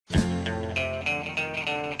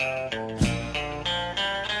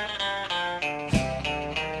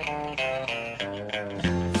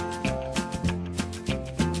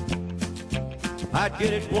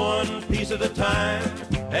get it one piece at a time,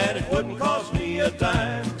 and it wouldn't cost me a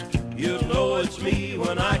dime. You'll know it's me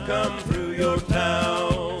when I come through your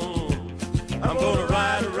town. I'm gonna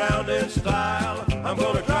ride around in style, I'm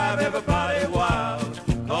gonna drive everybody wild,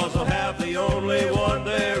 'cause I'll have the only one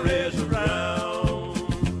there is around.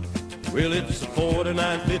 Well, it's a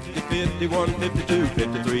 49, 50, 51, 52,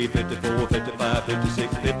 53, 54, 55,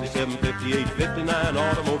 56, 57, 58, 59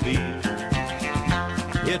 automobile.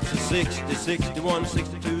 It's a 60, 61,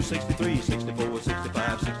 62, 63, 64,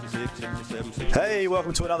 65, 66, 67, 68. Hey,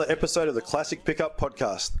 welcome to another episode of the Classic Pickup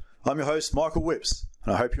Podcast. I'm your host, Michael Whips,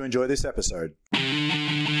 and I hope you enjoy this episode.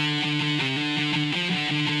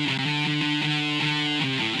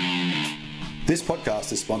 This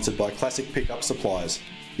podcast is sponsored by Classic Pickup Supplies,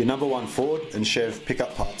 your number one Ford and Chev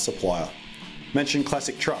pickup parts supplier. Mention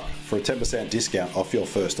Classic Truck for a 10% discount off your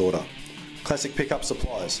first order. Classic Pickup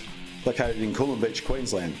Supplies, located in Coolum Beach,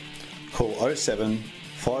 Queensland. Call 07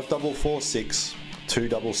 5446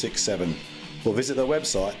 2667 or visit their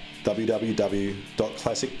website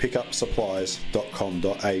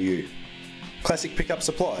www.classicpickupsupplies.com.au. Classic Pickup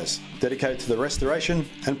Supplies, dedicated to the restoration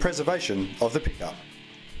and preservation of the pickup.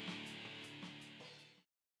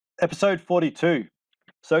 Episode 42.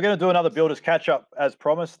 So we're going to do another builders catch-up as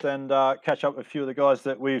promised, and catch up with a few of the guys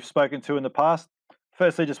that we've spoken to in the past.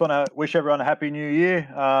 Firstly, just want to wish everyone a happy new year.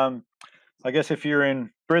 I guess if you're in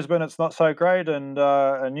Brisbane, it's not so great, and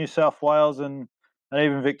New South Wales and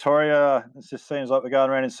even Victoria, it just seems like we're going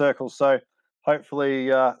around in circles. So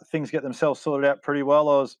hopefully things get themselves sorted out pretty well.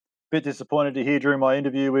 I was a bit disappointed to hear during my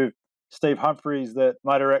interview with Steve Humphries that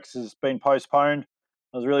MotorX has been postponed.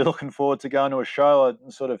 I was really looking forward to going to a show. I'm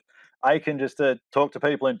sort of aching just to talk to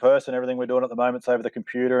people in person. Everything we're doing at the moment's over the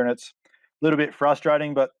computer, and it's a little bit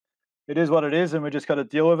frustrating, but it is what it is, and we just got to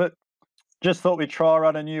deal with it. Just thought we'd try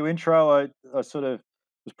run a new intro. I sort of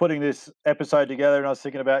was putting this episode together, and I was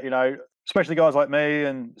thinking about, especially guys like me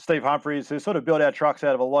and Steve Humphries, who sort of build our trucks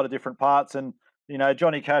out of a lot of different parts. And,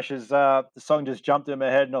 Johnny Cash's the song just jumped in my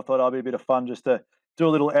head, and I thought it'd be a bit of fun just to do a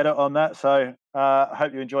little edit on that. So I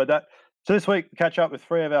hope you enjoyed that. So this week, catch up with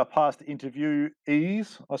three of our past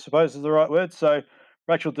interviewees, I suppose is the right word. So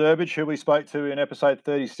Rachel Durbridge, who we spoke to in episode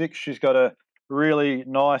 36, she's got a really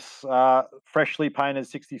nice, freshly painted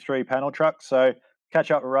 63 panel truck. So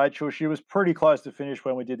catch up with Rachel. She was pretty close to finish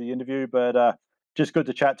when we did the interview, but just good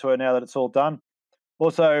to chat to her now that it's all done.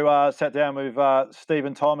 Also sat down with Steve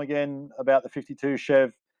and Tom again about the 52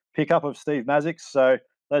 Chev pickup of Steve Mazix. So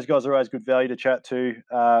those guys are always good value to chat to.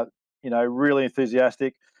 Really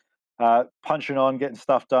enthusiastic, punching on, getting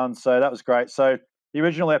stuff done. So that was great. So the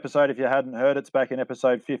original episode, if you hadn't heard, it's back in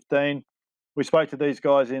episode 15. We spoke to these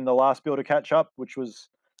guys in the last Builder Catch Up, which was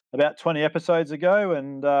about 20 episodes ago,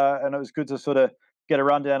 and it was good to sort of get a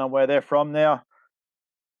rundown on where they're from now.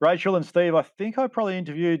 Rachel and Steve, I think I probably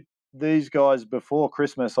interviewed these guys before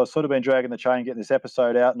Christmas. I've sort of been dragging the chain getting this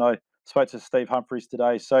episode out, and I spoke to Steve Humphries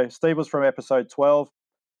today. So Steve was from episode 12.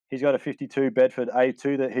 He's got a 52 Bedford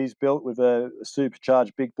A2 that he's built with a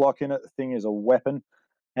supercharged big block in it. The thing is a weapon,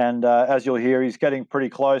 and as you'll hear, he's getting pretty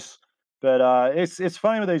close. But it's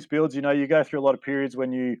funny with these builds, you go through a lot of periods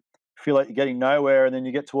when you feel like you're getting nowhere, and then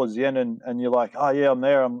you get towards the end and you're like, oh yeah, I'm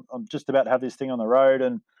there. I'm just about to have this thing on the road.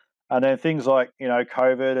 And then things like,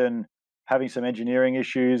 COVID and having some engineering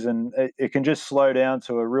issues, and it can just slow down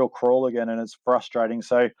to a real crawl again, and it's frustrating.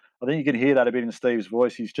 So I think you can hear that a bit in Steve's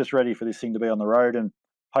voice. He's just ready for this thing to be on the road, and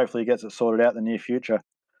hopefully he gets it sorted out in the near future.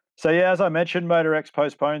 So yeah, as I mentioned, MotorX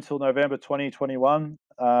postponed till November 2021.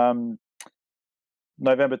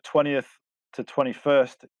 November 20th to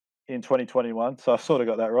 21st in 2021. So I sort of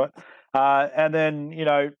got that right. And then,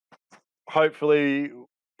 hopefully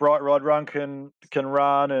Bright Rod Run can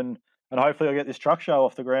run, and hopefully I'll get this truck show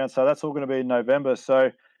off the ground. So that's all going to be in November. So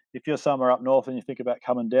if you're somewhere up north and you think about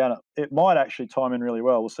coming down, it might actually time in really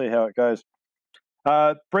well. We'll see how it goes.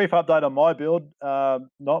 Brief update on my build.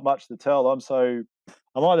 Not much to tell. I'm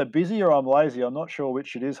either busy or I'm lazy. I'm not sure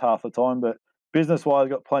which it is half the time, but business-wise,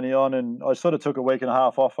 got plenty on, and I sort of took a week and a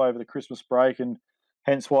half off over the Christmas break, and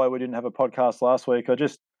hence why we didn't have a podcast last week. I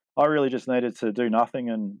really just needed to do nothing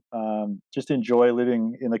and just enjoy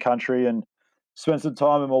living in the country and spend some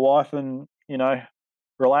time with my wife and,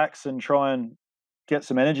 relax and try and get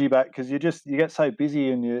some energy back, because you get so busy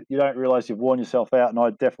and you don't realise you've worn yourself out, and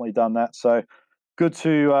I'd definitely done that. So good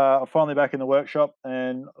to I'm finally back in the workshop,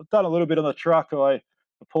 and I've done a little bit on the truck. I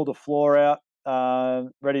pulled the floor out,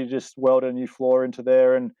 ready to just weld a new floor into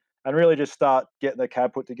there and really just start getting the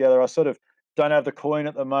cab put together. I sort of don't have the coin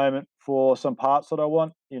at the moment for some parts that I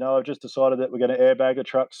want. I've just decided that we're going to airbag a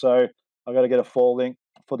truck, so I've got to get a four link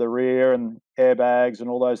for the rear and airbags and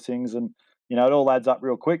all those things. And it all adds up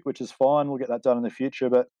real quick, which is fine. We'll get that done in the future.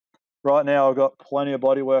 But right now I've got plenty of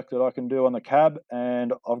body work that I can do on the cab,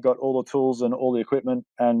 and I've got all the tools and all the equipment,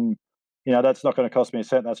 and that's not going to cost me a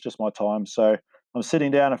cent. That's just my time. So I'm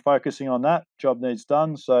sitting down and focusing on that. Job needs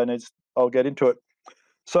done, so I'll get into it.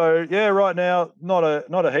 So yeah, right now not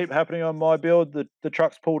a heap happening on my build. The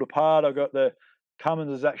truck's pulled apart. I've got the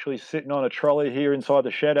Cummins is actually sitting on a trolley here inside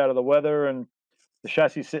the shed out of the weather, and the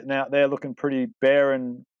chassis sitting out there looking pretty bare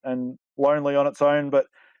and lonely on its own. But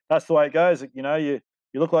that's the way it goes.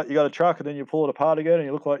 You look like you got a truck, and then you pull it apart again, and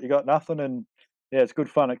you look like you got nothing. And yeah, it's good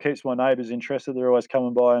fun. It keeps my neighbours interested. They're always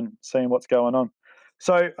coming by and seeing what's going on.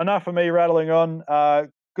 So enough of me rattling on.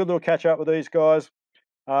 Good little catch up with these guys.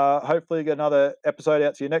 Hopefully get another episode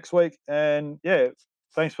out to you next week. And yeah,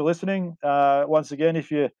 thanks for listening. Once again,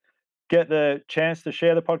 if you get the chance to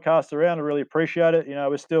share the podcast around, I really appreciate it.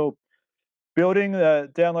 We're still building.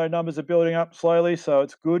 The download numbers are building up slowly, so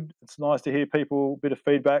it's good. It's nice to hear people, a bit of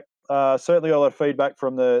feedback. Certainly a lot of feedback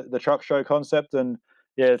from the truck show concept, and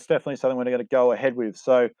yeah, it's definitely something we're going to go ahead with.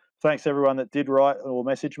 So thanks everyone that did write or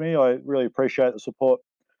message me. I really appreciate the support.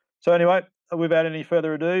 So anyway, without any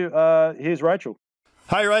further ado, here's Rachel.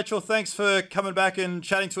 Hey Rachel, thanks for coming back and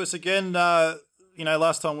chatting to us again.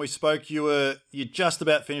 Last time we spoke, you just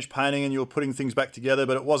about finished painting and you were putting things back together,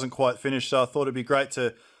 but it wasn't quite finished. So I thought it'd be great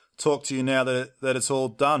to talk to you now that it's all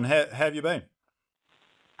done. How have you been?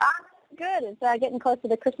 Good. It's getting close to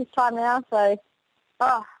the Christmas time now, so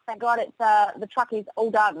thank God it's the truck is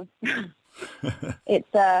all done.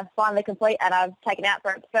 It's finally complete, and I've taken out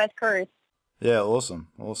for its first cruise. Yeah, awesome.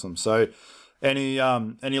 So, any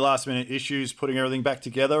last minute issues putting everything back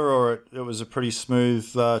together, or it was a pretty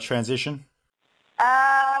smooth transition?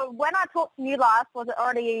 When I talked to you last, was it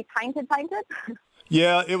already painted?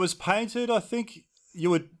 Yeah, it was painted. I think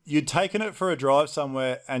you'd taken it for a drive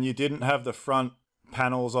somewhere, and you didn't have the front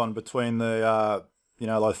panels on between the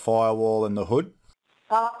like firewall and the hood.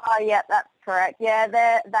 Oh yeah, that's correct. Yeah,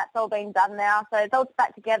 that's all been done now. So it's all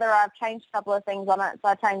back together. I've changed a couple of things on it. So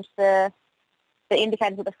I changed the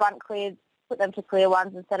indicators at the front cleared, put them to clear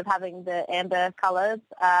ones instead of having the amber colours.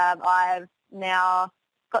 I've now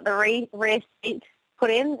got the rear seat put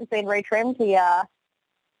in. It's been retrimmed. He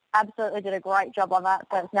absolutely did a great job on that.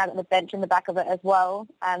 So it's now got the bench in the back of it as well,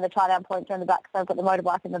 and the tie-down points are in the back. So I've got the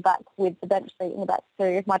motorbike in the back with the bench seat in the back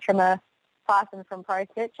too. My trimmer, Tyson from Pro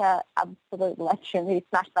Stitch, absolute legend. He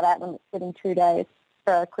smashed that out within 2 days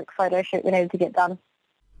for a quick photo shoot we needed to get done.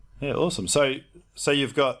 Yeah, awesome. So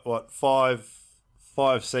you've got, what, five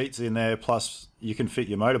seats in there, plus you can fit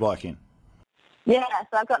your motorbike in? Yeah,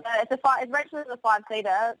 so I've got it's registered as a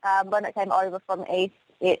 5-seater. When it came over from East,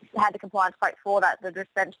 it had the compliance crate for that. The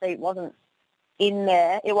bench seat wasn't in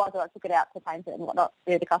there. It was, I took it out to paint it and whatnot,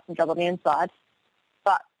 to do the custom job on the inside.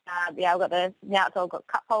 But I've got now it's all got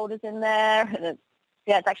cup holders in there. And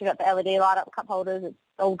it's actually got the LED light up cup holders. It's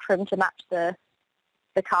all trimmed to match the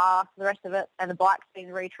car, the rest of it, and the bike's been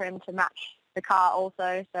retrimmed to match the car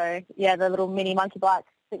also. So yeah, the little mini monkey bike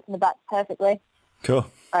fits in the back perfectly. Cool.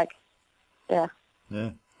 Yeah.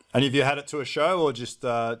 And have you had it to a show or just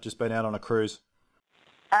been out on a cruise?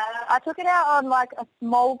 I took it out on like a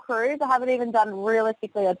small cruise. I haven't even done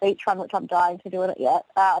realistically a beach run, which I'm dying to do it yet.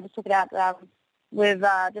 I just took it out. We've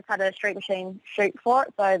just had a street machine shoot for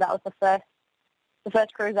it, so that was the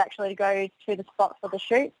first cruise actually to go to the spot for the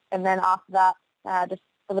shoot, and then after that, just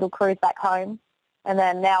a little cruise back home. And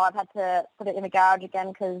then now I've had to put it in the garage again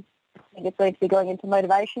because I think it's going to be going into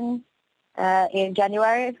motivation in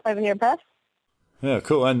January over here in Perth. Yeah,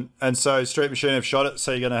 cool. And so Street Machine have shot it,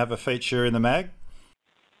 so you're going to have a feature in the mag?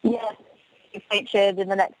 Yes, it's featured in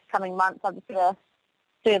the next coming months. I'm just going to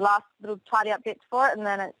do last little tidy up bits for it, and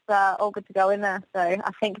then it's all good to go in there. So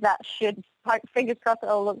I think that should, fingers crossed, it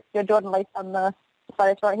all looks good. Jordan Lee's on the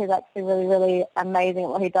photos for it. He's actually really, really amazing at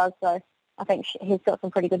what he does. So I think he's got some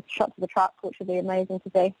pretty good shots of the truck, which would be amazing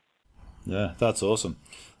to see. Yeah, that's awesome.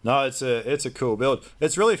 No, it's a cool build.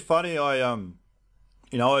 It's really funny. I am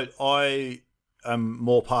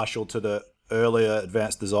more partial to the earlier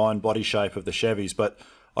advanced design body shape of the Chevys, but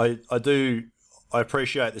I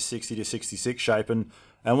appreciate the 60 to 66 shape. And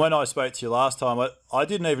when I spoke to you last time, I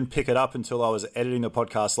didn't even pick it up until I was editing the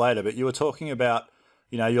podcast later, but you were talking about,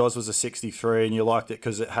 yours was a 63 and you liked it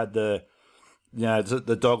because it had the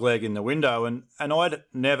dog leg in the window. And I'd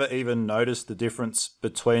never even noticed the difference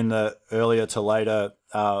between the earlier to later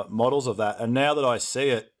models of that. And now that I see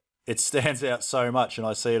it, it stands out so much, and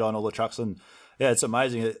I see it on all the trucks, and yeah, it's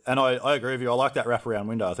amazing. And I agree with you. I like that wraparound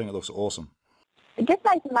window. I think it looks awesome. It just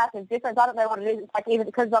makes a massive difference. I don't know what it is. It's like even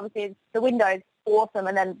because obviously the window's awesome,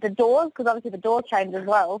 and then the doors, because obviously the doors change as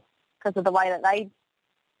well because of the way that they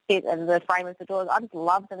fit and the frame of the doors. I just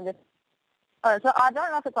love them. So I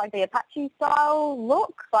don't know if it's like the Apache style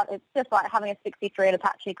look, but it's just like having a 63 and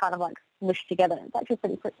Apache kind of like smushed together. It's actually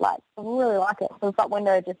pretty like, I really like it. So the front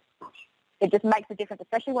window it just makes a difference,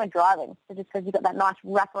 especially when driving. So just because you've got that nice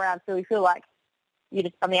wraparound feel, you feel like you're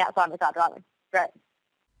just on the outside without driving. Great.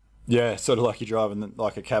 Yeah, sort of like you're driving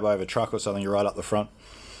like a cab over truck or something. You're right up the front.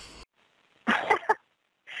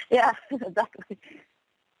 Yeah, exactly.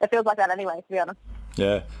 It feels like that anyway, to be honest.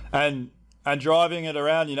 Yeah, and driving it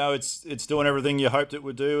around, it's doing everything you hoped it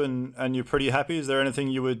would do, and you're pretty happy. Is there anything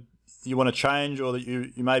you want to change, or that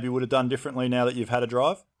you maybe would have done differently now that you've had a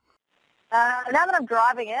drive? Now that I'm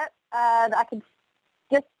driving it, I can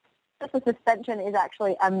just the suspension is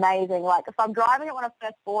actually amazing. Like if I'm driving it when I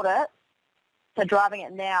first bought it, to driving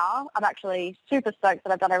it now, I'm actually super stoked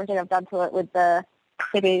that I've done everything I've done to it with the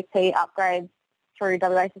CBP upgrades through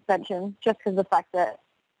WA suspension, just because of the fact that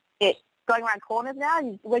it's going around corners now.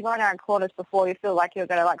 We're going around corners before, you feel like you're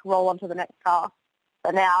going to like roll onto the next car.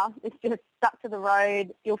 But now it's just stuck to the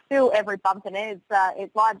road. You'll feel every bump in it.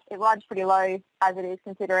 It rides pretty low as it is,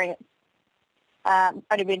 considering it's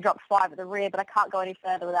only been dropped 5 at the rear, but I can't go any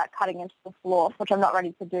further without cutting into the floor, which I'm not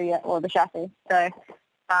ready to do yet, or the chassis. So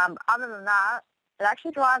other than that, it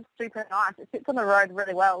actually drives super nice. It sits on the road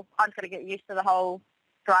really well. I'm just going to get used to the whole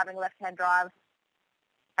driving left-hand drive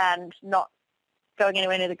and not going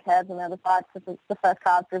anywhere near the curbs on the other side, because it's the first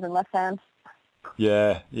car I've driven left-hand.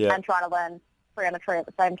 Yeah. And trying to learn free on a tree at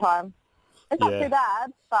the same time. It's not too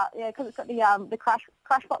bad, but yeah, because it's got the crash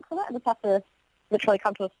box on it, I just have to literally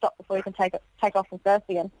come to a stop before you can take off and first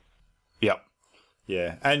again. Yep.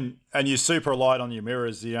 Yeah, and you're super light on your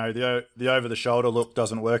mirrors. The over-the-shoulder look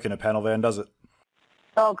doesn't work in a panel van, does it?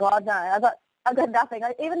 Oh God, no! I've got nothing.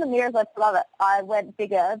 Even the mirrors, I love it. I went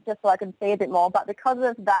bigger just so I could see a bit more. But because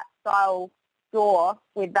of that style door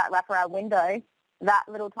with that wraparound window, that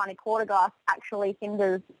little tiny quarter glass actually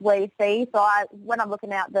hinders where you see. So when I'm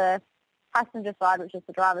looking out the passenger side, which is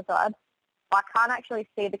the driver's side, I can't actually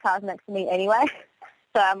see the cars next to me anyway.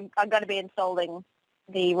 So I'm going to be installing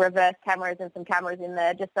the reverse cameras and some cameras in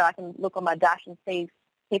there just so I can look on my dash and see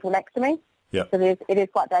people next to me. Yeah. Because it is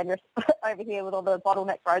quite dangerous over here with all the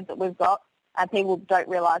bottleneck roads that we've got, and people don't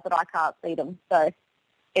realise that I can't see them. So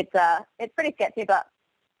it's pretty sketchy, but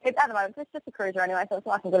at the moment it's just a cruiser anyway, so it's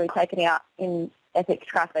like I'm going to be taking out in epic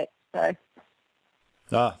traffic. So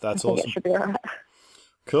that's awesome. It should be all right.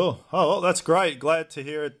 Cool. Oh, well, that's great. Glad to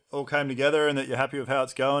hear it all came together and that you're happy with how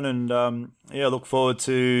it's going. And look forward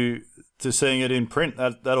to seeing it in print.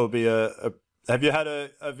 That'll be a. Have you had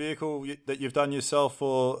a vehicle that you've done yourself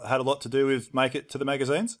or had a lot to do with make it to the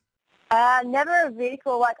magazines? Never a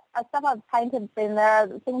vehicle. Like stuff I've painted in there.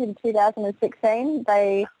 I think in 2016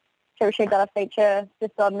 they Cherry done a feature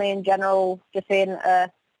just on me in general, just being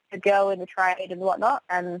a girl in the trade and whatnot,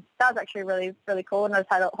 and that was actually really, really cool. And I've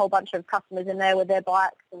had a whole bunch of customers in there with their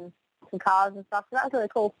bikes and some cars and stuff, so that was really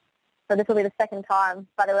cool. So this will be the second time,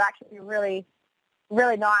 but it will actually be really,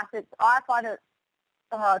 really nice. I find it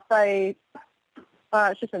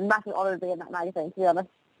it's just a massive honour to be in that magazine, to be honest.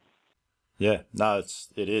 Yeah, no,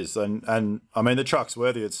 it is, and I mean the truck's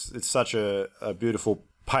worthy. It's such a beautiful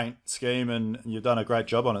paint scheme, and you've done a great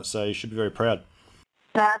job on it. So you should be very proud.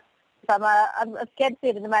 I'm scared to see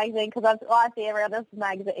it in the magazine because I see everyone else's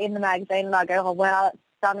magazine in the magazine, and I go, oh wow, that's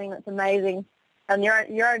stunning, that's amazing. And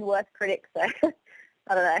your own worst critic, so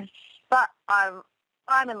I don't know. But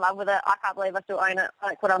I'm in love with it. I can't believe I still own it.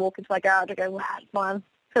 Like when I walk into my garage, I go, wow, it's mine.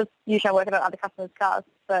 Because usually I'm working on other customers' cars,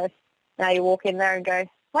 so now you walk in there and go,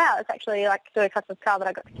 wow, it's actually like still a customer's car that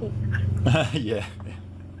I got to keep. Yeah.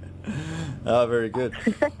 Oh, very good.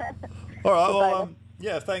 All right.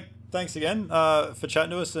 Well, thanks again for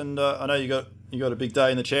chatting to us, and I know you got a big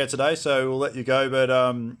day in the chair today, so we'll let you go. But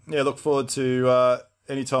look forward to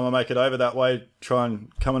any time I make it over that way. Try and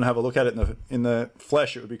come and have a look at it in the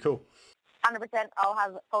flesh. It would be cool. 100%. I'll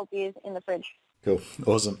have cold beers in the fridge. Cool.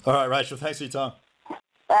 Awesome. All right, Rachel. Thanks for your time.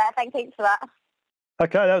 Thanks heaps for that.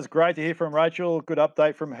 Okay, that was great to hear from Rachel. Good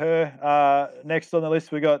update from her. Next on the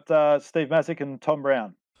list, we got Steve Masick and Tom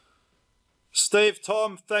Brown. Steve,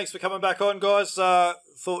 Tom, thanks for coming back on, guys.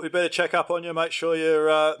 Thought we'd better check up on you, make sure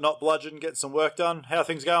you're not bludgeoned, getting some work done. How are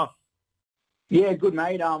things going? Yeah, good,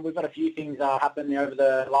 mate. We've got a few things happening over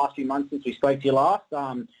the last few months since we spoke to you last.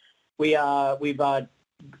 We've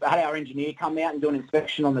had our engineer come out and do an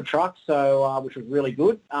inspection on the truck, so which was really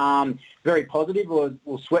good. Very positive. We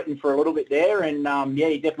were sweating for a little bit there, and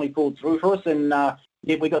he definitely pulled through for us. And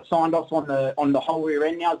we got signed off on the whole rear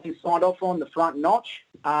end now. It's been signed off on the front notch.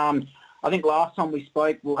 I think last time we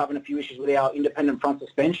spoke, we were having a few issues with our independent front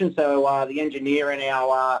suspension. So the engineer and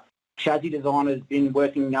our chassis designer has been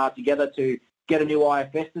working together to get a new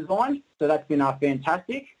IFS design. So that's been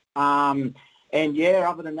fantastic. And yeah,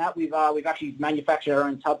 other than that, we've actually manufactured our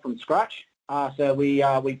own tub from scratch. So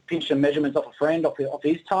we pinched some measurements off a friend off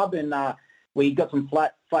his tub, and we got some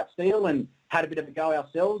flat steel and had a bit of a go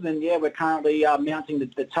ourselves. And yeah, we're currently mounting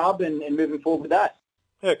the tub and moving forward with that.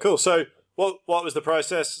 Yeah, cool. So what was the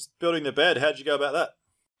process building the bed? How'd you go about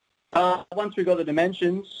that? Once we got the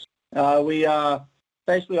dimensions, we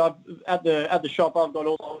basically at the shop I've got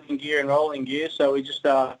all holding gear and rolling gear, so we just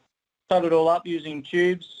cut it all up using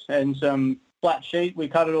tubes and some flat sheet. We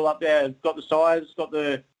cut it all up there, got the size,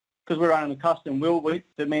 because we're running a custom wheel width.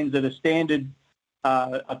 That means that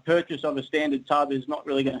a purchase of a standard tub is not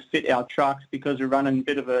really going to fit our trucks because we're running a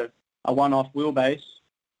bit of a one-off wheelbase.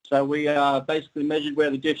 So we basically measured where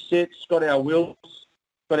the diff sits, got our wheels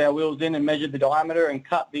in and measured the diameter and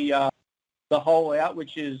cut the hole out,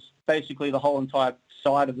 which is basically the whole entire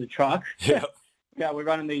side of the truck. Yeah. Yeah, we're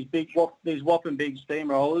running these whopping big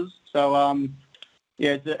steamrollers. So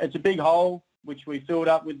it's a big hole which we filled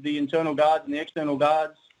up with the internal guards and the external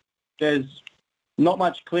guards. There's not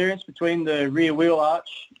much clearance between the rear wheel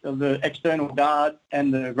arch of the external guard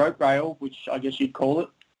and the rope rail, which I guess you'd call it.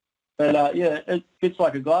 But it fits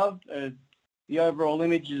like a glove. The overall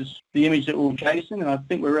image is the image that we're chasing, and I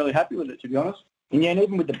think we're really happy with it, to be honest. And yeah, and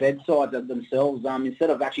even with the bed sides themselves, instead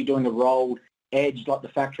of actually doing a rolled edge like the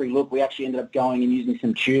factory look, we actually ended up going and using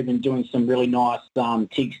some tube and doing some really nice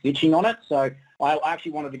TIG stitching on it. So I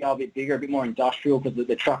actually wanted to go a bit bigger, a bit more industrial, because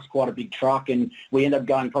the truck's quite a big truck, and we ended up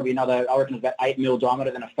going probably another, I reckon, about 8 mil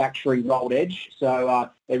diameter than a factory rolled edge. So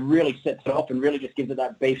it really sets it off and really just gives it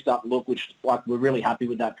that beefed up look, which we're really happy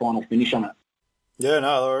with that final finish on it. Yeah,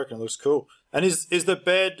 no, I reckon it looks cool. And is the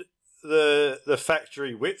bed the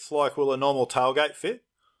factory width? Like, will a normal tailgate fit?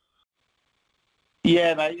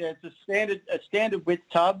 Yeah, mate. Yeah, it's a standard width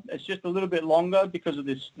tub. It's just a little bit longer because of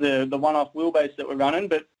the one-off wheelbase that we're running,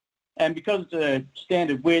 and because it's a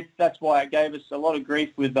standard width, that's why it gave us a lot of grief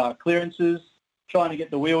with clearances, trying to get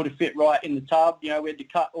the wheel to fit right in the tub. You know, we had to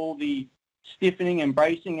cut all the stiffening and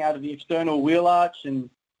bracing out of the external wheel arch, and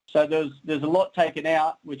so there's a lot taken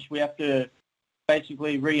out, which we have to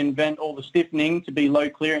basically reinvent all the stiffening to be low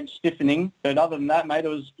clearance stiffening. But other than that, mate, it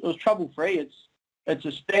was trouble free. It's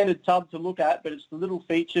a standard tub to look at, but it's the little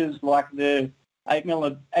features like the 8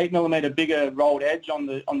 millimeter bigger rolled edge on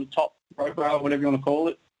the top rope rail, whatever you want to call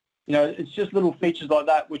it. You know, it's just little features like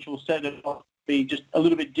that which will set it off to be just a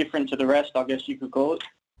little bit different to the rest, I guess you could call it.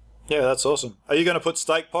 Yeah, that's awesome. Are you going to put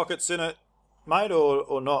stake pockets in it, mate,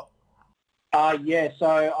 or not? Yeah,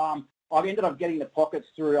 so I ended up getting the pockets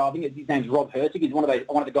through, I think his name's Rob Herzig. He's one of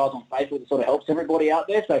the guys on Facebook that sort of helps everybody out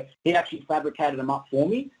there. So he actually fabricated them up for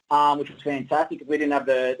me, which was fantastic because we didn't have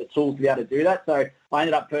the tools to be able to do that. So I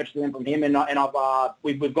ended up purchasing them from him, and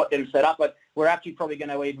we've got them set up. But we're actually probably going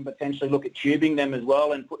to even potentially look at tubing them as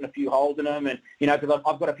well and putting a few holes in them. And, you know, because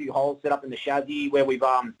I've got a few holes set up in the chassis where we've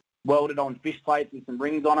welded on fish plates with some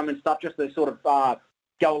rings on them and stuff, just to sort of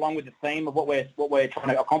go along with the theme of what we're trying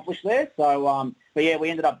to accomplish there. So, but yeah, we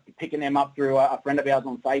ended up picking them up through a friend of ours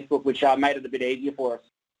on Facebook, which made it a bit easier for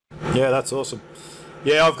us. Yeah, that's awesome.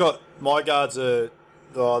 Yeah, I've got my guards they've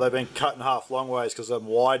been cut in half long ways because I'm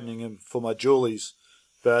widening them for my Julies,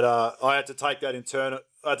 but I had to take that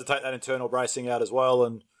internal bracing out as well,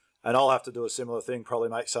 and I'll have to do a similar thing. Probably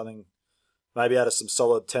make something maybe out of some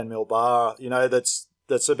solid 10 mil bar. You know, that's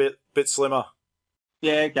a bit slimmer.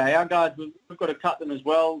 Yeah, okay. Our guards, we've got to cut them as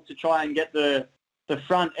well to try and get the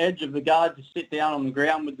front edge of the guard to sit down on the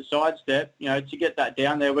ground with the side step. You know, to get that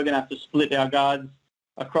down there, we're going to have to split our guards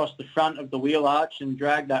across the front of the wheel arch and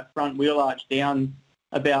drag that front wheel arch down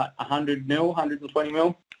about 100 mil, 120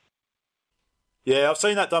 mil. Yeah, I've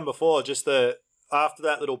seen that done before. Just after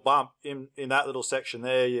that little bump in that little section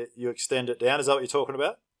there, you extend it down. Is that what you're talking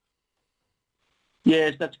about?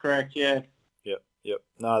 Yes, that's correct. Yeah. Yep.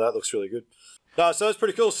 No, that looks really good. No, so that's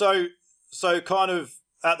pretty cool. So kind of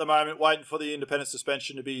at the moment waiting for the independent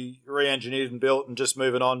suspension to be re-engineered and built, and just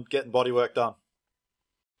moving on, getting bodywork done.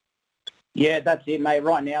 Yeah, that's it, mate.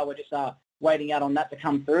 Right now we're just waiting out on that to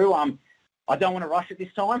come through. I don't want to rush it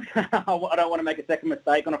this time. I don't want to make a second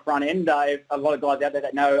mistake on a front end. A lot of guys out there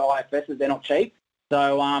that know IFSs, they're not cheap.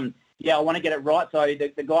 So, yeah, I want to get it right. So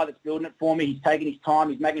the guy that's building it for me, he's taking his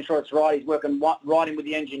time. He's making sure it's right. He's working right in with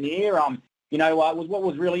the engineer. You know, what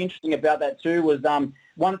was really interesting about that too was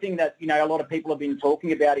one thing that, you know, a lot of people have been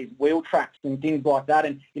talking about is wheel tracks and things like that.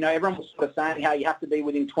 And, you know, everyone was sort of saying how you have to be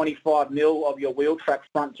within 25 mil of your wheel track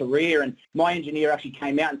front to rear. And my engineer actually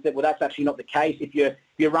came out and said, well, that's actually not the case. If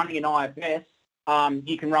you're running an IFS,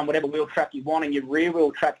 you can run whatever wheel track you want, and your rear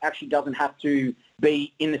wheel track actually doesn't have to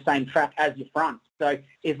be in the same track as your front. So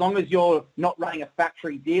as long as you're not running a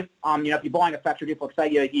factory diff, you know, if you're buying a factory diff, like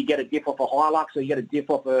say you get a diff off a Hilux or you get a diff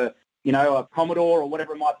off a a Commodore or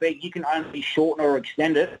whatever it might be, you can only shorten or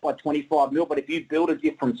extend it by 25 mil. But if you build a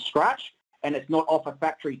diff from scratch and it's not off a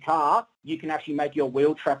factory car, you can actually make your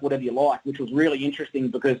wheel track whatever you like, which was really interesting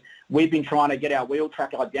because we've been trying to get our wheel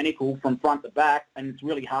track identical from front to back, and it's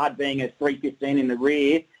really hard being a 315 in the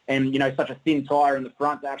rear and, such a thin tyre in the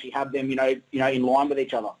front to actually have them, in line with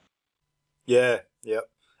each other. Yeah, yeah.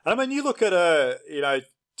 I mean, you look at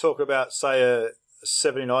talk about, say, a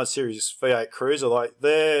 79 series V8 Cruiser, like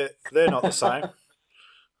they're not the same.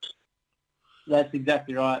 That's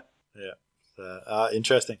exactly right. Yeah.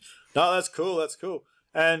 Interesting. No, that's cool. That's cool.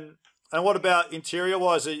 And what about interior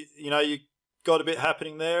wise? You got a bit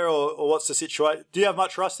happening there, or what's the situation? Do you have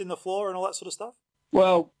much rust in the floor and all that sort of stuff?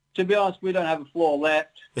 Well, to be honest, we don't have a floor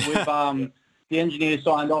left. We've the engineer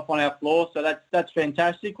signed off on our floor, so that's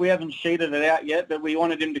fantastic. We haven't sheeted it out yet, but we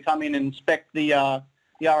wanted him to come in and inspect the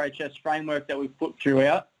RHS framework that we've put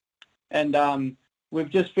throughout. And we've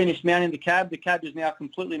just finished mounting the cab. The cab is now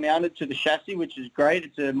completely mounted to the chassis, which is great.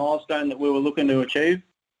 It's a milestone that we were looking to achieve.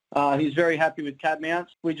 He's very happy with cab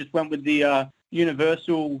mounts. We just went with the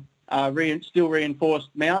universal steel reinforced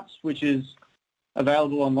mounts, which is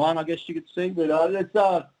available online, I guess you could see. But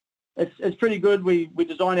it's pretty good. We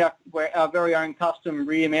designed our very own custom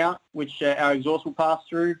rear mount, which our exhaust will pass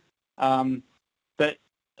through. But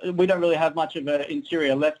we don't really have much of an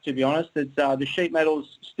interior left, to be honest. It's the sheet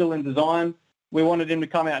metal's still in design. We wanted him to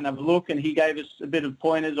come out and have a look, and he gave us a bit of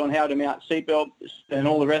pointers on how to mount seatbelts and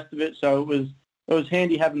all the rest of it. So it was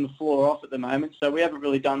handy having the floor off at the moment. So we haven't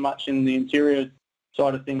really done much in the interior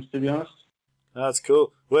side of things, to be honest. That's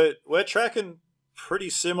cool. We're tracking pretty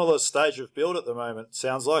similar stage of build at the moment.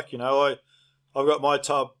 Sounds like, I've got my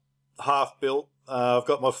tub half built. I've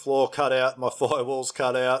got my floor cut out, my firewalls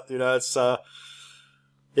cut out. It's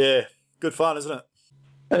good fun, isn't it?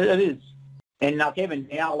 It is. And Kevin,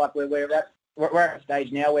 now we're at a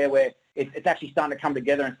stage now where it's actually starting to come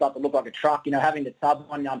together and start to look like a truck. Having the tub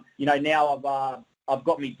on. Now I've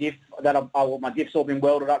got my diff my diff's all been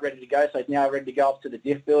welded up, ready to go. So it's now ready to go up to the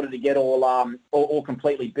diff builder to get all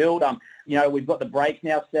completely built. We've got the brakes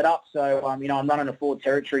now set up. So I'm running a Ford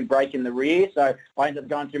Territory brake in the rear. So I ended up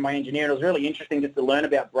going through my engineer, and it was really interesting just to learn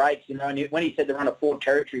about brakes. And when he said to run a Ford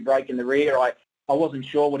Territory brake in the rear, I wasn't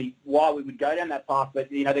sure why we would go down that path. But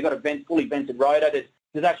they've got a fully vented rotor.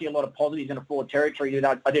 There's actually a lot of positives in a Ford Territory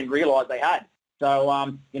that I didn't realise they had. So,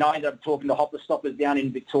 I ended up talking to Hopper Stoppers down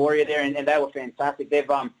in Victoria there, and they were fantastic. They're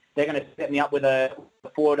going to set me up with a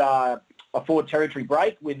Ford Territory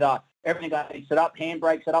brake with everything I need set up,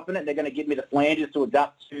 handbrake set up in it. They're going to give me the flanges to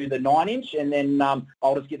adapt to the 9-inch, and then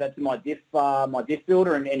I'll just give that to my diff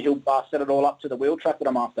builder, and he'll set it all up to the wheel track that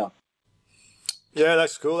I'm after. Yeah,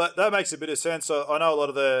 that's cool. That makes a bit of sense. I know a lot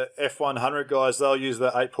of the F100 guys, they'll use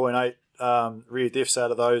the 8.8 rear diffs out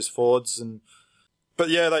of those Fords, but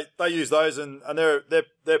yeah, they use those, and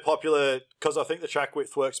they're popular because I think the track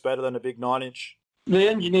width works better than a big 9-inch. The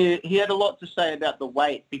engineer, he had a lot to say about the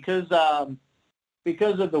weight because of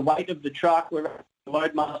the weight of the truck. We're the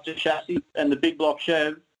Loadmaster chassis and the big block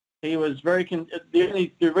Chev. He was very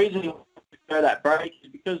the reason he wanted to go that brake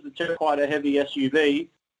is because it's quite a heavy SUV.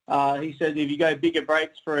 He said if you go bigger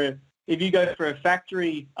brakes if you go for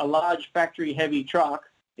a large factory heavy truck,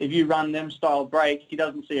 if you run them style brakes, he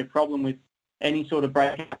doesn't see a problem with any sort of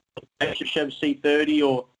brake, Chev C30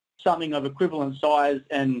 or something of equivalent size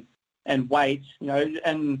and weight,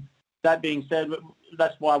 And that being said,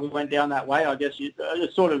 that's why we went down that way. I guess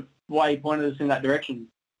it's sort of why he pointed us in that direction.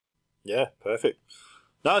 Yeah, perfect.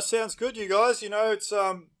 No, it sounds good, you guys.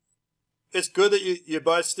 It's good that you're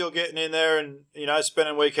both still getting in there and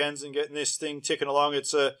spending weekends and getting this thing ticking along.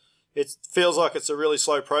 It feels like it's a really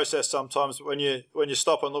slow process sometimes. When you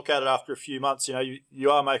stop and look at it after a few months, you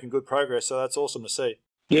are making good progress. So that's awesome to see.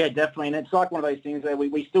 Yeah, definitely. And it's like one of those things where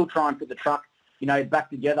we still try and put the truck, back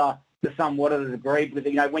together to somewhat of a degree.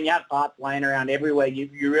 Because, when you have parts laying around everywhere,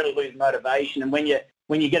 you really lose motivation. And when you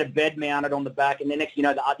get a bed mounted on the back, and then next,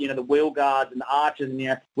 the wheel guards and the arches,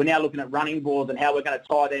 and we're now looking at running boards and how we're going to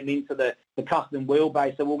tie them into the custom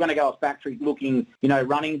wheelbase. So we're going to go a factory-looking,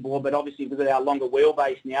 running board, but obviously because of our longer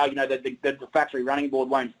wheelbase now, the factory running board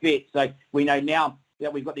won't fit. So we know now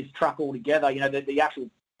that we've got this truck all together, the actual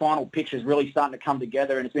final picture is really starting to come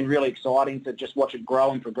together, and it's been really exciting to just watch it grow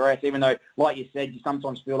and progress, even though, like you said, you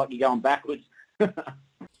sometimes feel like you're going backwards.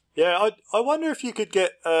 Yeah, I wonder if you could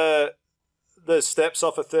get the steps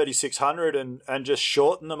off a 3600 and just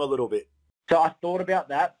shorten them a little bit. So I thought about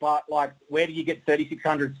that, but where do you get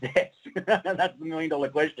 3,600 steps? That's the $1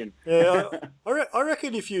 million question. Yeah, I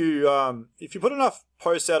reckon if you put enough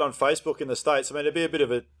posts out on Facebook in the States, I mean, it'd be a bit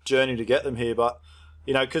of a journey to get them here, but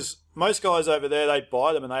because most guys over there, they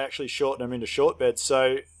buy them and they actually shorten them into short beds.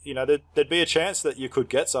 So, there'd be a chance that you could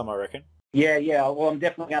get some, I reckon. Yeah. Well, I'm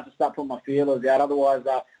definitely going to have to start putting my feelers out. Otherwise,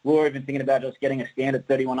 we were even thinking about just getting a standard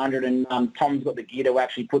 3100, and Tom's got the gear to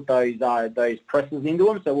actually put those presses into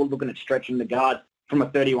them. So we're looking at stretching the guard from a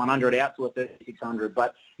 3100 out to a 3600.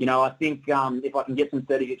 But, I think if I can get some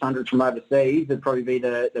 3600s from overseas, it'd probably be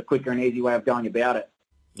the quicker and easy way of going about it.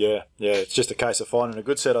 Yeah. It's just a case of finding a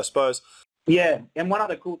good set, I suppose. Yeah, and one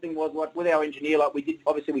other cool thing was, with our engineer, we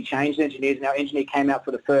changed engineers, and our engineer came out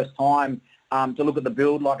for the first time to look at the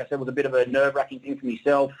build. Like I said, it was a bit of a nerve-wracking thing for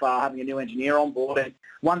myself, having a new engineer on board. And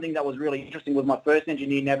one thing that was really interesting was my first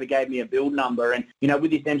engineer never gave me a build number. And,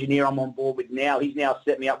 with this engineer I'm on board with now, he's now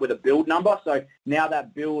set me up with a build number. So now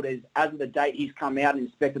that build is, as of the date he's come out and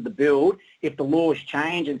inspected the build, if the laws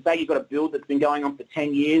change, and say you've got a build that's been going on for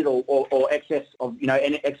 10 years or excess of,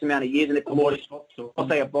 X amount of years, and if the law swaps, or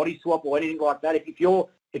say a body swap or anything like that, if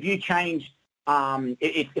you change,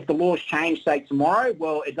 if the laws change, say, tomorrow,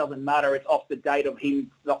 well, it doesn't matter. It's off the date of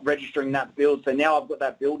him not registering that build. So now I've got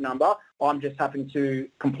that build number. I'm just having to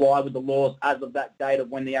comply with the laws as of that date of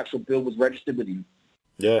when the actual build was registered with him.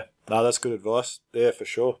 Yeah, no, that's good advice. Yeah, for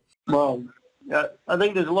sure. Well, I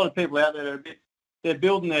think there's a lot of people out there that are they're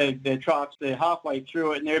building their trucks, they're halfway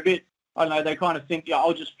through it, and they're a bit, I don't know, they kind of think,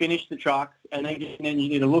 I'll just finish the truck and then get an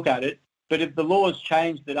engineer to look at it. But if the laws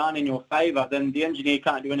change that aren't in your favour, then the engineer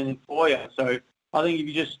can't do anything for you. So I think if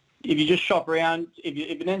you just shop around,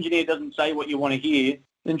 if an engineer doesn't say what you want to hear,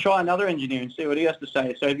 then try another engineer and see what he has to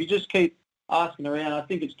say. So if you just keep asking around, I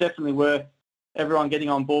think it's definitely worth everyone getting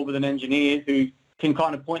on board with an engineer who can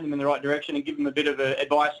kind of point them in the right direction and give them a bit of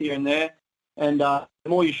advice here and there. And the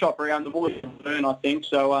more you shop around, the more you learn, I think.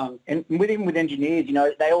 So, and even with engineers,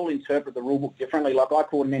 they all interpret the rule book differently. Like I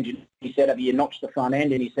called an engineer, he said, have you notched the front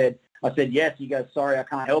end? And I said, yes. He goes, sorry, I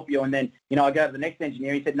can't help you. And then, I go to the next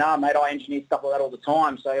engineer. He said, no, mate, I engineer stuff like that all the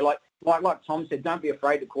time. So, like Tom said, don't be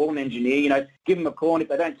afraid to call an engineer. Give them a call, and if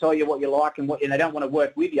they don't tell you what you like and they don't want to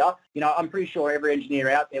work with you, I'm pretty sure every engineer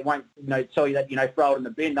out there won't, tell you that, throw it in the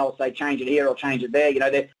bin. They'll say, change it here or change it there.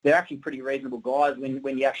 They're actually pretty reasonable guys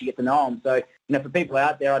when you actually get to know them. So, for people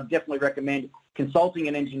out there, I'd definitely recommend consulting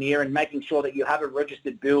an engineer and making sure that you have a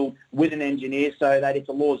registered build with an engineer so that if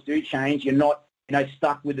the laws do change, you're not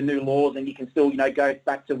stuck with the new laws, and you can still, go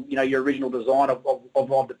back to, your original design of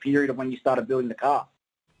the period of when you started building the car.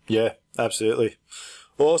 Yeah, absolutely.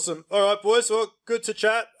 Awesome. All right, boys. Well, good to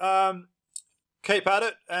chat. Keep at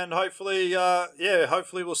it, and hopefully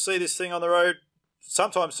we'll see this thing on the road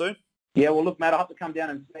sometime soon. Yeah, well, look, Matt, I'll have to come down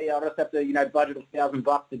and see. I'll just have to, budget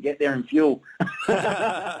 $1,000 to get there and fuel.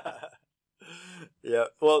 Yeah,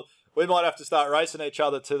 well, we might have to start racing each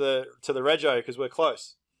other to the Rego because we're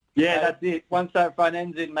close. Yeah, that's it. Once that front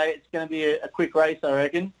end's in, mate, it's going to be a quick race, I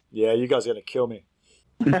reckon. Yeah, you guys are going to kill me.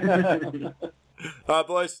 All right,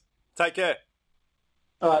 boys. Take care.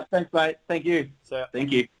 All right, thanks, mate. Thank you. See ya.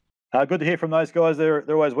 Thank you. Good to hear from those guys. They're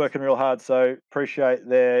always working real hard, so appreciate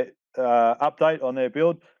their update on their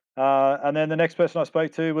build. And then the next person I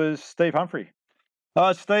spoke to was Steve Humphrey.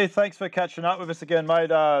 Steve, thanks for catching up with us again,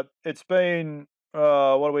 mate. It's been,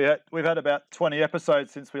 what have we had? We've had about 20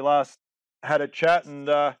 episodes since we last had a chat, and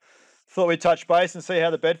thought we'd touch base and see how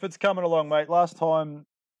the Bedford's coming along, mate. Last time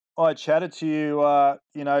I chatted to you,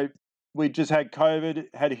 we just had COVID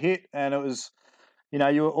had hit, and it was, you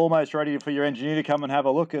were almost ready for your engineer to come and have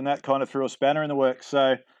a look, and that kind of threw a spanner in the works.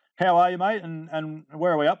 So how are you, mate, and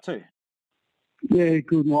where are we up to? Yeah,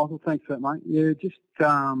 good, Michael. Thanks for that, mate. Yeah, just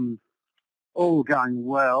all going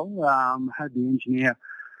well. Had the engineer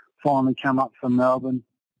finally come up from Melbourne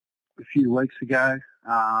a few weeks ago,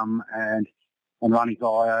 and run his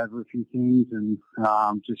eye over a few things, and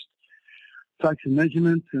just take some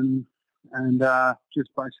measurements and just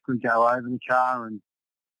basically go over the car, and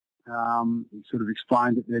sort of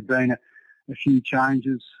explained that there'd been a few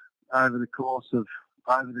changes over the course of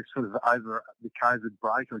over the COVID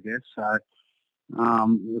break, I guess. So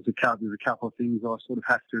there's a couple of things I sort of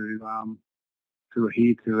have to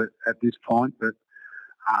adhere to at this point, but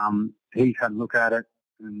he's had a look at it,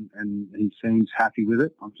 and he seems happy with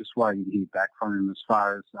it. I'm just waiting to hear back from him as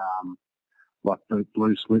far as like the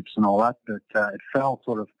blue slips and all that. But it fell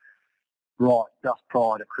sort of right just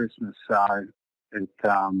prior to Christmas, so it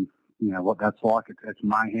what that's like. It's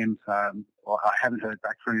mayhem. So I haven't heard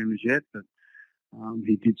back from him as yet, but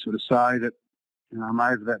he did sort of say that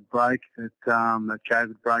over that break, that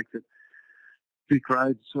COVID break, that Vic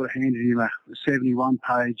Roads sort of handed him a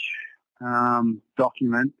 71-page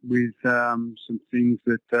document with some things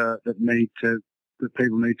that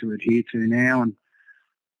people need to adhere to now, and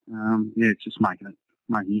it's just making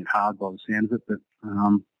it hard by the sound of it. But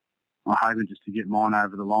I'm hoping just to get mine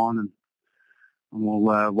over the line, and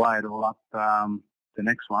we'll weigh it all up the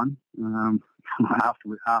next one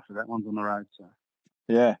after that one's on the road. So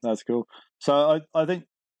Yeah, that's cool. So I think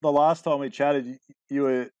the last time we chatted, you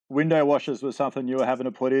were window washers was something you were having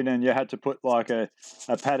to put in, and you had to put like a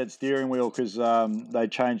padded steering wheel because they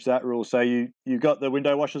changed that rule. So you got the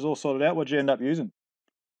window washers all sorted out. What'd you end up using?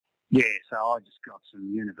 yeah, so I just got some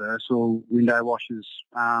universal window washers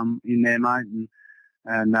in there, mate,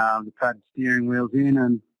 and the padded steering wheels in,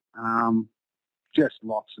 and just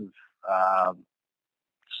lots of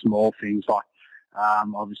small things like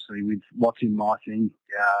obviously with what's in my thing,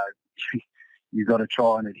 you've got to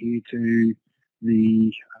try and adhere to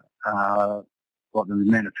the what the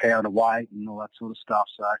amount of power to weight and all that sort of stuff.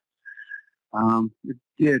 So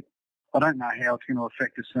I don't know how it's going to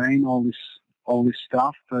affect the scene, all this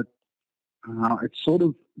stuff, but it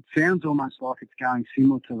sounds almost like it's going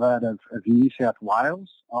similar to that of New South Wales.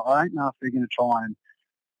 I don't know if they're going to try and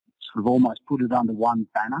sort of almost put it under one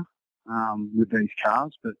banner with these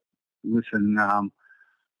cars, but listen, I'm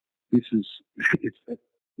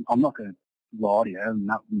not going to lie to you,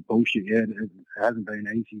 nothing bullshit yet. It hasn't been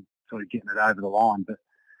easy sort of getting it over the line, but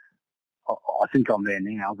I think I'm there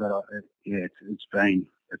now. But it's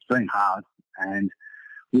been hard, and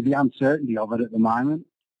with the uncertainty of it at the moment,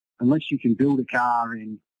 unless you can build a car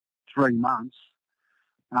in 3 months,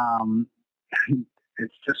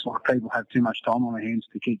 it's just like people have too much time on their hands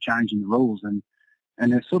to keep changing the rules, and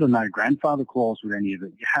there's sort of no grandfather clause with any of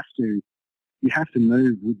it. You have to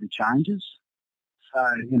move with the changes. So,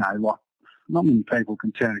 like not many people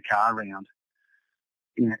can turn a car around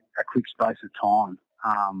in a quick space of time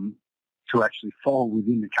to actually fall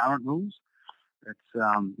within the current rules.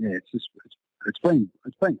 It's been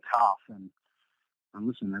tough, and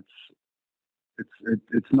listen,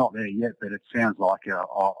 it's not there yet, but it sounds like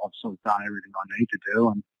I've sort of done everything I need to do,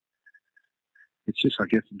 and it's just, I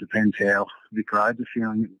guess it depends how Vic Roads are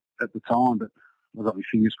feeling at the time, but I've got my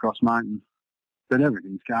fingers crossed, mate, but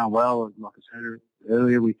everything's going well. Like I said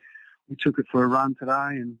earlier, we took it for a run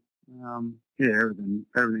today, and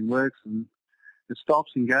everything works, and it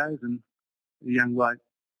stops and goes, and the young bloke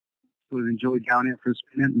sort of enjoyed going out for a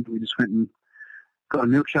spin, and we just went and got a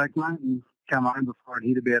milkshake, mate, and come home before it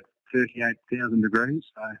hit about 38,000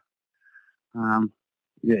 degrees. So,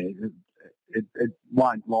 it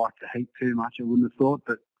won't like the heat too much, I wouldn't have thought,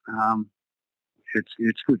 but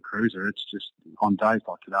it's good cruiser. It's just on days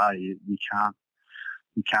like today, you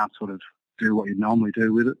can't sort of do what you'd normally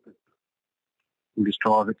do with it. But we'll just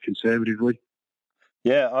drive it conservatively.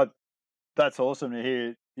 Yeah, that's awesome to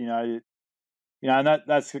hear. And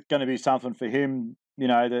that's going to be something for him.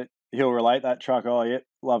 That he'll relate that truck. Oh, yeah,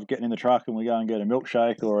 love getting in the truck and we go and get a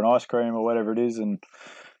milkshake or an ice cream or whatever it is. And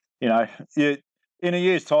in a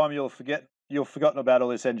year's time, you'll forgotten about all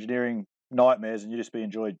this engineering nightmares, and you just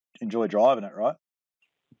enjoy driving it, right?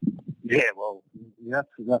 Yeah, well, that's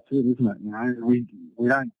it, isn't it?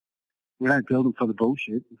 We don't build them for the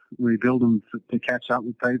bullshit. We build them to catch up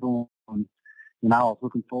with people. And I was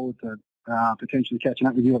looking forward to potentially catching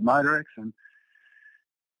up with you at Motorex, and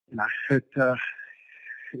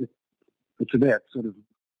it's about sort of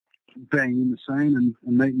being in the scene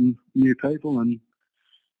and meeting new people and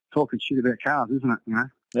talking shit about cars, isn't it?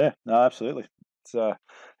 Yeah, no, absolutely. So,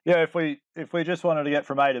 if we just wanted to get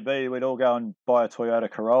from A to B, we'd all go and buy a Toyota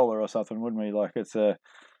Corolla or something, wouldn't we? Like it's a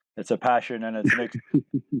passion, and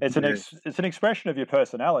it's an expression of your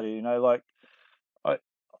personality. Like I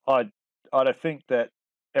don't think that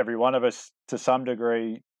every one of us, to some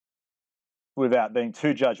degree, without being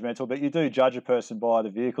too judgmental, but you do judge a person by the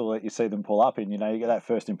vehicle that you see them pull up in. You get that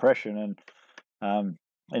first impression, and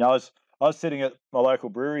I was sitting at my local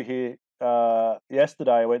brewery here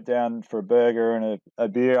yesterday. I went down for a burger and a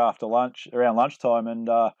beer after lunch, around lunchtime, and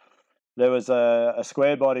there was a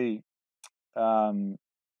square body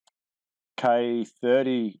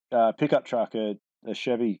K30 pickup truck, a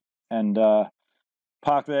Chevy, and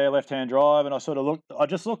parked there, left-hand drive, and I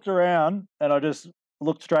just looked around, and I just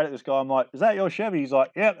looked straight at this guy. I'm like, "Is that your Chevy?" He's like,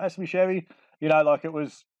 "Yeah, that's my Chevy." Like it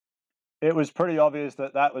was pretty obvious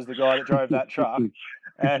that was the guy that drove that truck,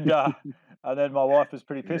 and then my wife was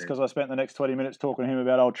pretty pissed because I spent the next 20 minutes talking to him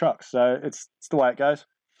about old trucks. So it's the way it goes.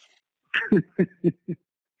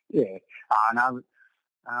 Yeah, I know.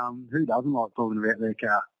 Who doesn't like talking about their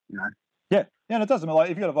car? Yeah, and it doesn't matter. Like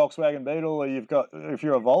if you've got a Volkswagen Beetle, or if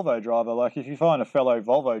you're a Volvo driver, like if you find a fellow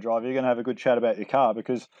Volvo driver, you're going to have a good chat about your car,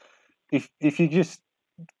 because if you just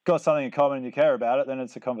got something in common and you care about it, then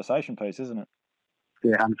it's a conversation piece, isn't it?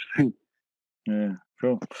 Yeah, 100%. Yeah,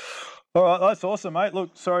 cool. All right, that's awesome, mate.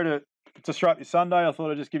 Look, sorry to disrupt your Sunday. I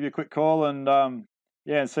thought I'd just give you a quick call and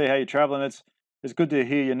and see how you're travelling. it's good to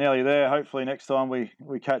hear you're nearly there. Hopefully next time we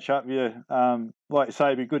catch up, like you say,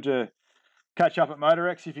 it'd be good to catch up at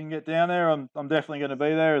Motorex if you can get down there. I'm definitely going to be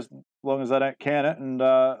there as long as they don't can it, and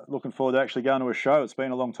looking forward to actually going to a show. It's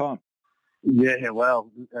been a long time. Yeah, well,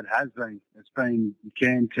 it has been. It's been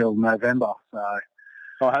canned till November, so.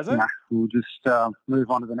 Oh, has it? Nah, we'll just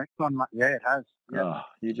move on to the next one. Yeah, it has. Yep. Oh,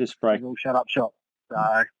 you just break. We'll shut up shop.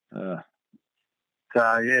 So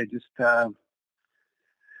yeah,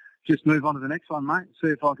 just move on to the next one, mate. See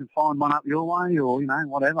if I can find one up your way, or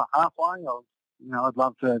whatever, halfway. Or I'd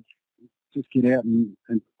love to just get out and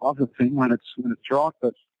love the thing when it's right.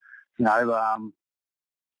 But I'm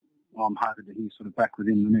hoping to hear sort of back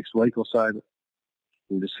within the next week or so. But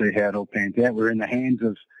we'll just see how it all pans out. We're in the hands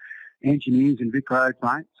of engineers in Vic Roads,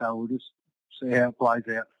 mate. So we'll just see how it plays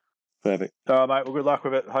out. Perfect. All right, mate. Well, good luck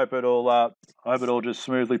with it. Hope it all just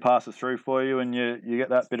smoothly passes through for you, and you get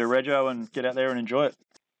that bit of rego and get out there and enjoy it.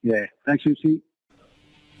 Yeah. Thanks, Lucy.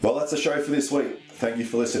 Well, that's the show for this week. Thank you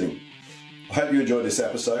for listening. I hope you enjoyed this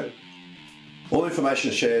episode. All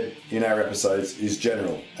information shared in our episodes is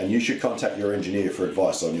general, and you should contact your engineer for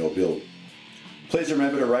advice on your build. Please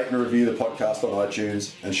remember to rate and review the podcast on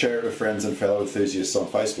iTunes and share it with friends and fellow enthusiasts on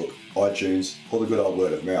Facebook, iTunes, or the good old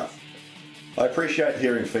word of mouth. I appreciate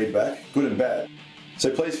hearing feedback, good and bad, so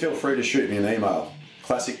please feel free to shoot me an email,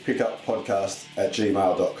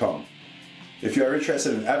 classicpickuppodcast@gmail.com. If you are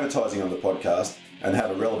interested in advertising on the podcast and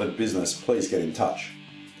have a relevant business, please get in touch.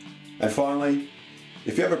 And finally,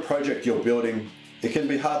 if you have a project you're building, it can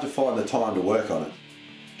be hard to find the time to work on it.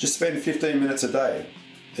 Just spend 15 minutes a day,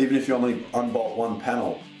 even if you only unbolt one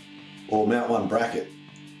panel or mount one bracket.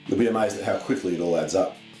 You'll be amazed at how quickly it all adds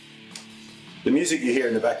up. The music you hear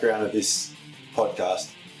in the background of this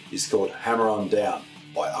podcast is called Hammer On Down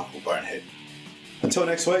by Uncle Bonehead. Until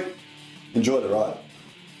next week, enjoy the ride.